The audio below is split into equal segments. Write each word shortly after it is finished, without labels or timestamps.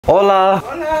Hola.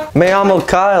 Hola. Me llamo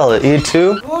Kyle. ¿Y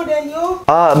tú? Good, and you?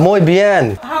 Muy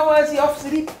bien. How was your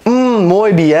sleep?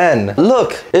 Muy bien.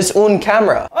 Look, it's un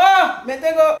camera. Oh, me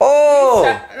tengo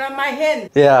on my hand.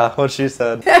 Yeah, what she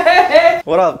said.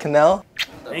 What up, Canal?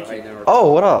 Thank you.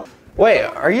 Oh, what up? Wait,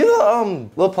 are you the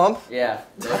Lil Pump? Yeah.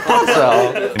 So.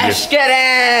 Let's get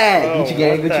it! Gucci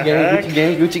gang, Gucci gang, Gucci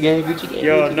gang, Gucci gang, Gucci gang.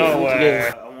 Yo, Gucci no gang, Gucci way.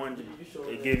 gang. I wanted to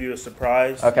give you a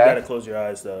surprise. Okay. You gotta close your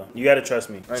eyes though. You gotta trust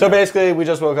me. So basically, we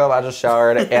just woke up, I just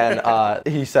showered, and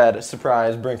he said,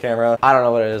 surprise, bring camera. I don't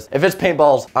know what it is. If it's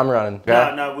paintballs, I'm running.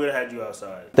 Okay? No, we'd have had you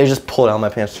outside. They just pulled out my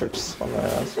pants shirts on my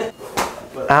ass.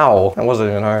 Ow, that wasn't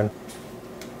even hard.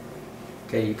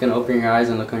 Okay, you can open your eyes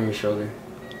and look on your shoulder.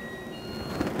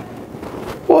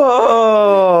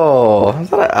 Whoa, is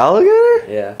that an alligator?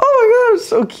 Yeah. Oh my god, it's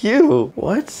so cute.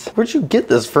 What? Where'd you get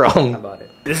this I from? bought it.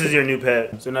 This is your new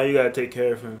pet, so now you gotta take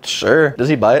care of him. Sure. Does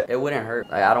he bite? It wouldn't hurt.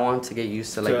 Like, I don't want him to get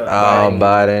used to like Oh,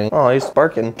 biting. Oh, he's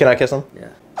barking. Can I kiss him? Yeah.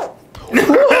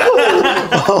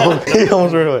 Oh, he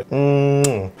almost ran away.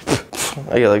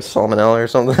 I get like salmonella or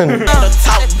something. Really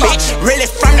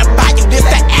from the body, this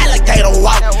the alligator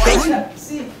walk, bitch.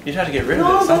 You tried to get rid of it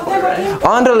at some point, right?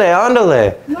 Andale,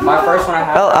 andale. My first one I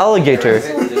had. Alligator.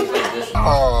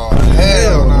 Oh,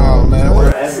 hell no, man.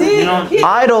 You know,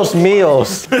 Idos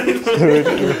míos.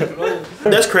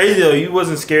 that's crazy though. You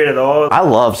wasn't scared at all. I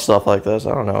love stuff like this.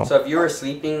 I don't know. So if you were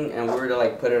sleeping and we were to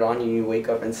like put it on you, you wake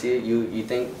up and see it, you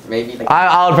think maybe like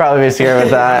I would probably be scared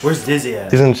with that. Where's Dizzy at?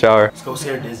 He's in the shower. Let's go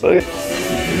scare Dizzy.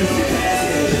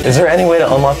 Is there any way to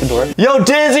unlock the door? Yo,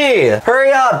 Dizzy!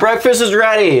 Hurry up! Breakfast is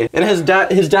ready! And his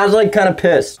dad's like kind of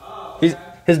pissed. His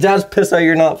dad's pissed that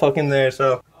you're not fucking there,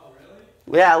 so.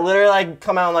 Yeah, literally like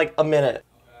come out in like a minute.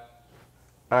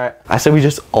 Alright. I said we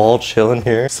just all chill in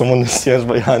here. Someone stands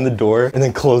behind the door and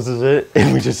then closes it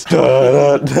and we just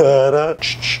da-da-da-da.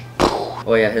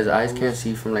 oh yeah, his eyes can't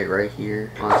see from like right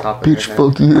here on top of Bitch, her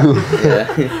fuck you.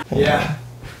 head. Yeah. Yeah.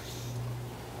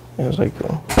 It was like,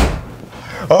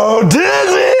 oh,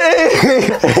 Dizzy!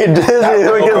 Hey, Dizzy,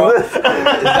 look at this. Is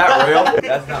that real?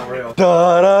 That's not real.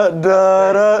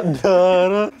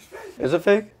 Da-da-da-da-da-da. Is it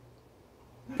fake?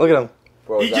 Look at him.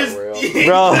 Bro, is that real?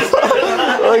 Bro,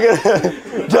 look at him.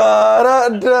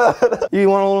 Da-da-da-da. You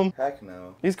want to hold him? Heck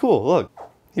no. He's cool, look.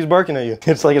 He's barking at you.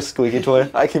 It's like a squeaky toy.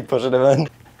 I keep pushing him in.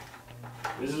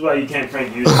 This is why you can't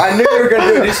prank you. I knew you were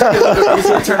gonna do it. You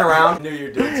should turn around. I knew you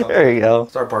were doing something. There you go.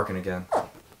 Start barking again.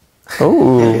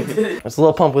 Ooh. It's a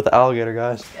little pump with the alligator,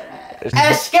 guys.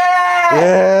 Escape!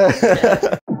 Yeah.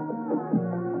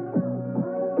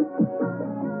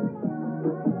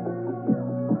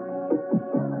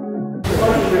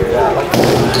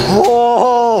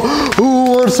 Oh,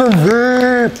 who wants some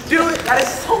vape? Dude, that is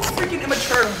so freaking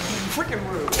immature. Freaking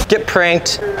rude. Get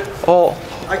pranked. Oh.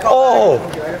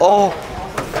 Oh.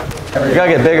 You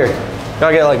gotta get bigger. You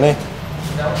gotta get like me.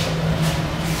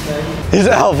 He's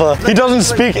alpha. He doesn't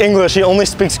speak English, he only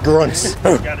speaks grunts.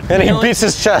 And he beats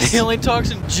his chest. He only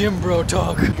talks in gym bro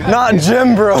talk. Not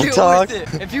gym bro Get talk.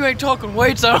 with it. If you ain't talking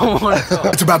weights, I don't want to talk.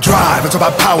 It's about drive, it's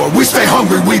about power. We stay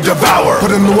hungry, we devour.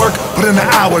 Put in the work, put in the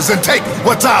hours, and take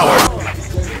what's ours.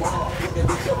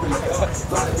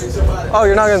 Oh,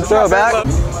 you're not gonna throw it back?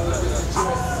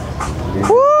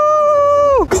 Woo!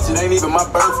 Bitch, it ain't even my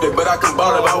birthday, but I can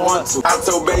ball if I want to. I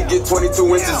told Bay get 22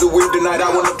 inches of weed tonight. I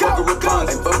wanna fuck her with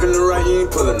guns. Ain't fucking the right, you ain't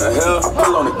pulling the hell. I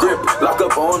pull on the grip, lock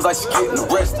up her arms like she getting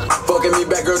arrested. Fucking me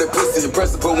back, girl, that pussy.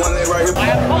 Press to put one leg right here.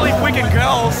 Holy freaking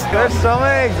girls. There's so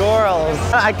many girls.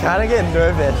 I kinda get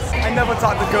nervous. I never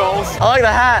talk to girls. I like the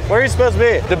hat. Where are you supposed to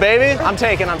be? The baby? I'm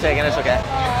taking, it's okay.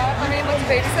 I mean, let's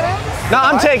babysit him. No,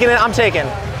 I'm taking it, I'm taking.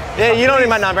 Yeah, you don't need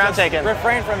my number, I'm taking.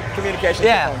 Refrain from communication.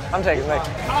 Yeah, I'm taking, thanks.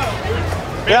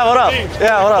 Yeah, what up?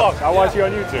 Yeah, what up? I watch you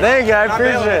on YouTube. Thank you, I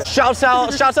appreciate it. Shouts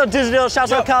out Disney,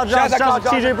 shouts out Kyle Johnson, shouts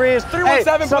out TJ Breeze.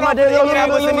 317 some put on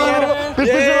Indianapolis, Indiana.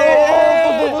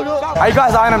 Yeah. Are you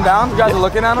guys eyeing him down? You guys are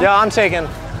looking at him? Yeah, I'm taking.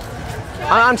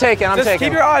 I'm taking. Just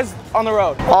keep your eyes on the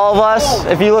road. All of us,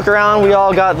 if you look around, we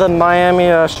all got the Miami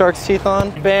Sharks teeth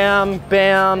on. Bam,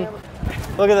 bam.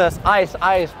 Look at this, ice.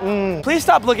 Please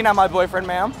stop looking at my boyfriend,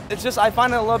 ma'am. It's just, I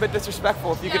find it a little bit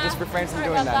disrespectful if you could just refrain from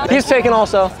doing that. He's taken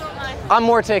also. I'm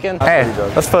more taken. Hey,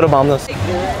 let's photobomb this.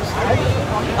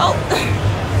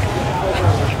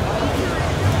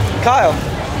 Kyle,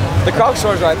 the Croc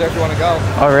store's right there if you want to go.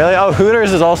 Oh, really? Oh,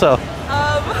 Hooters is also.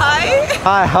 Hi.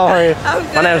 Hi, how are you? I'm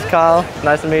good. My name is Kyle.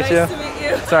 Nice to meet you. Nice to meet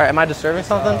you. Sorry, am I disturbing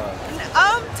something?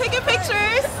 Taking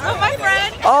pictures of my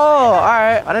friend. Oh, all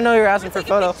right. I didn't know you were asking for a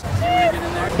photo.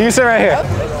 You can sit right here.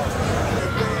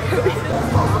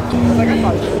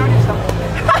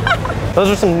 Those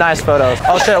are some nice photos.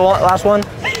 Oh shit, last one.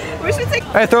 We should take.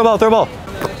 Hey, throw a ball, throw a ball.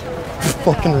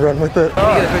 fucking run with it.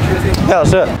 Yeah,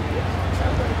 let's do it.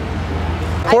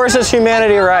 Horses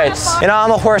humanity rights. You know,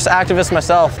 I'm a horse activist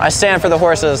myself. I stand for the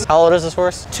horses. How old is this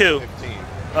horse? 2.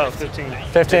 Oh, 15.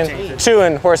 15? 2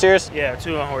 in horse ears? Yeah,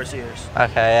 2 on horse ears.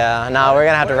 Okay, yeah. No, we're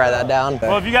gonna have to write that down.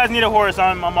 Well, if you guys need a horse,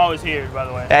 I'm always here, by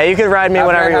the way. Yeah, you can ride me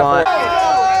whenever you want.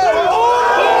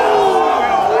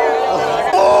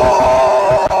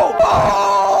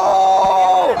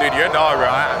 Dude, you're a dog, bro.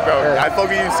 I fuck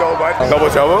with you so much. Double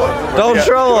trouble? Double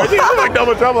trouble. Like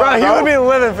double trouble. Bro, you would be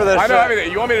living for this I know. shit. I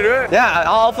mean, you want me to do it? Yeah,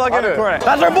 I'll fucking record it.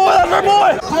 That's our boy. That's our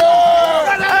boy.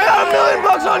 I got $1 million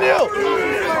on you.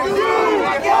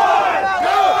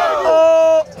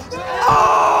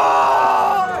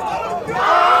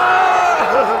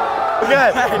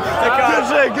 Good. Good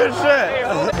shit. Good shit.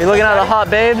 You looking at the hot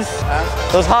babes?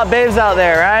 Those hot babes out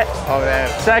there, right? Oh man.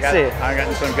 Sexy. I'm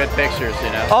getting some good pictures, you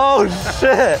know. Oh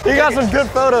shit. You got some good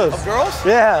photos. Of girls?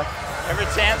 Yeah. Every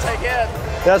chance I get.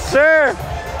 Yes, sir.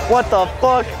 What the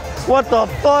fuck? What the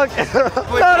fuck?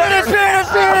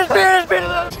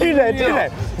 TJ,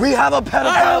 we have a pedophile.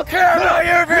 I don't care about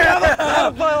your video. We have a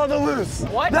pedophile on the loose.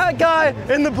 What? That guy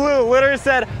in the blue literally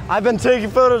said, I've been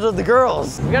taking photos of the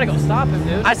girls. We gotta go stop him,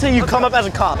 dude. I say you come up as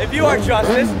a cop. If you are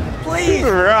justice, please.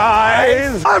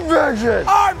 Rise. I'm vengeance.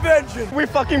 I'm vengeance. We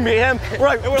fucking meet him.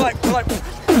 We're like,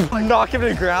 knock him to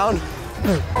the ground.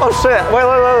 Oh shit. Wait,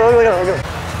 look at him.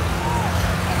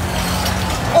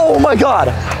 Oh my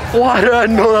god. Why did I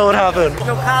know that would happen?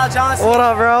 Yo, Kyle Johnson. What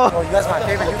up, bro? Oh, you guys are my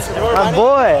favorite YouTuber. My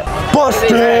boy.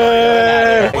 Busted.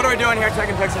 What are we doing here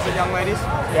taking pictures of young ladies?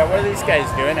 Yeah, what are these guys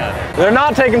doing out there? They're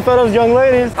not taking photos of young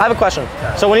ladies. I have a question.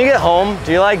 So when you get home,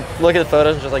 do you like look at the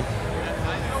photos and just like...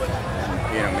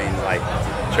 You know, mean like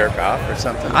jerk off or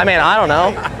something? I mean, I don't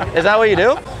know. Is that what you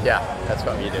do? Yeah, that's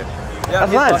what you do. Yeah,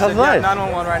 That's nice, that's nice.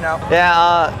 911 right now.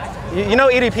 Yeah, you know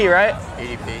EDP, right?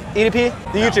 EDP? EDP?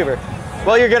 The YouTuber.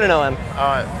 Well, you're gonna know him.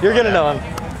 You're gonna know him.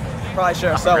 Probably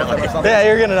share a cell with him or something. Yeah,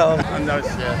 you're gonna know him. No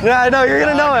shit. Yeah, I know, you're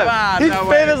gonna know him. on, He's no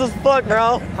famous as fuck,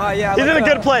 bro. Yeah, He's in a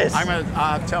good place.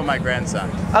 I'll tell my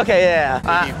grandson. Okay, yeah.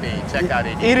 EDP, check out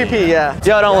EDP. EDP, yeah.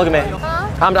 Yo, don't look at me.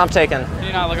 I'm taken. Do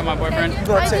you not look at my boyfriend?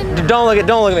 Don't look at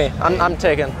me. I'm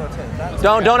taken.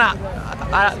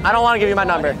 I don't want to give you my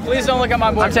number. Please don't look at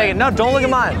my boyfriend. I'm taken. No, don't look at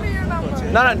mine.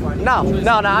 No,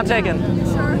 I'm taken.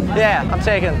 Yeah, I'm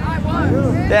taken.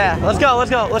 Yeah, let's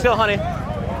go, honey.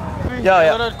 Yo.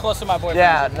 A little close to my boyfriend.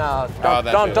 Yeah, no,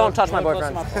 don't touch my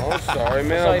boyfriend. Oh, sorry,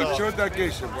 man. Show that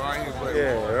geisha, bro. I ain't playing.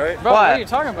 Yeah, right? Bro, what are you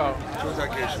talking about? Show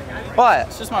that geisha. What?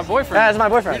 It's just my boyfriend. Yeah, it's my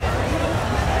boyfriend.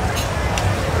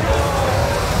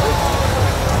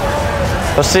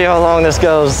 Let's see how long this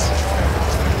goes.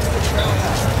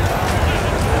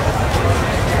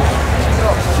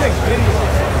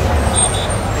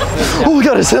 Oh my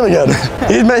god, it's him again.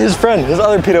 He met his friend, his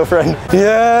other pedo friend.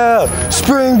 Yeah,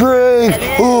 spring break.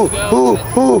 Ooh.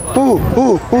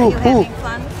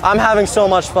 I'm having so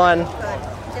much fun.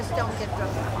 Just don't get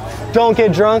drunk. Don't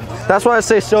get drunk? That's why I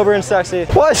say sober and sexy.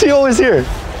 Why is he always here?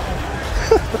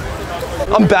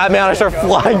 I'm Batman, I start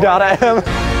flying down at him.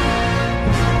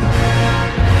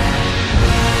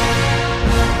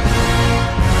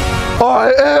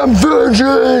 I am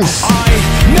vengeance! I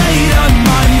made up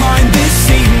my mind this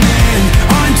evening.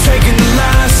 I'm taking the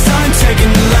last, I'm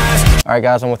taking the last. All right,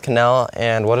 guys, I'm with Canel,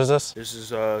 and what is this? This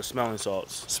is smelling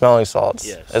salts. Smelling salts.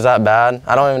 Yes. Is that bad?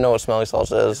 I don't even know what smelling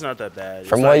salts is. It's not that bad.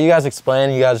 From what you guys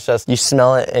explained, you guys you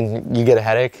smell it and you get a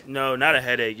headache? No, not a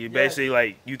headache. You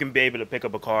basically you can be able to pick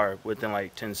up a car within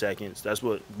like 10 seconds. That's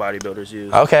what bodybuilders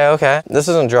use. Okay. This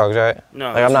isn't drugs, right?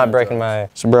 No. Like I'm not breaking my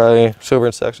sobriety, sober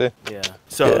and sexy. Yeah.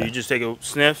 So you just take a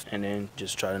sniff and then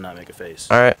just try to not make a face.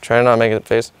 All right, try to not make a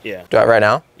face. Yeah. Do it right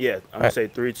now? Yeah. I'm gonna say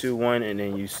 3, 2, 1, and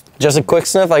then you. Just a quick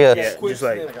sniff, like a. Yeah. Just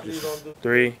like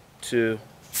 3, 2,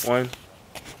 1.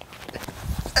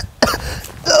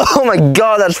 Oh my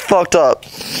god, that's fucked up.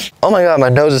 Oh my god, my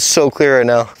nose is so clear right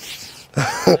now.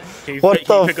 What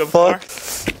the fuck?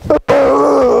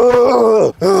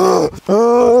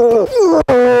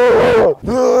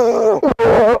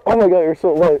 Oh my god, you're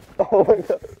so light. Oh my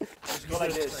god. Just go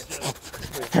like this.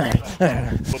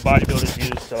 What bodybuilders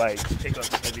use to like pick up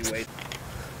heavy weight.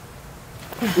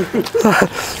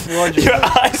 Your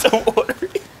eyes are watery.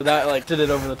 That did it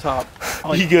over the top.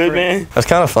 You good, man? That's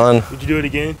kind of fun. Would you do it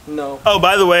again? No. Oh,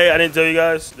 by the way, I didn't tell you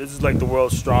guys, this is like the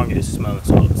world's strongest smelling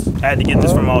salts. I had to get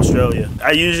this from Australia.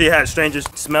 I usually had strangers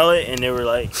smell it and they were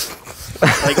like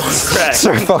on crack.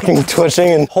 Start fucking twitching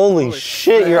and holy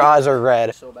shit, your eyes are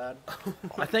red. So bad.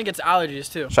 I think it's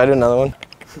allergies too. Should I do another one?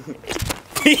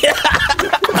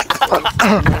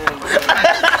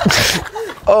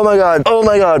 Oh my god,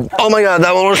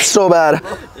 that one was so bad.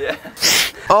 Yeah.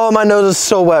 Oh, my nose is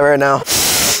so wet right now.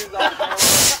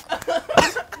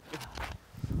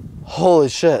 Holy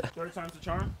shit. 30 times the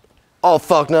charm? Oh,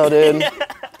 fuck no, dude.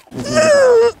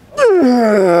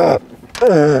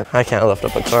 I can't lift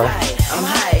up a car. I'm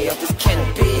high up this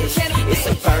cannabis. It's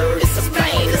a bird, it's a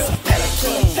plane, it's a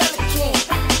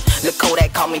pelican. Look,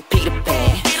 Kodak call me Peter Pan.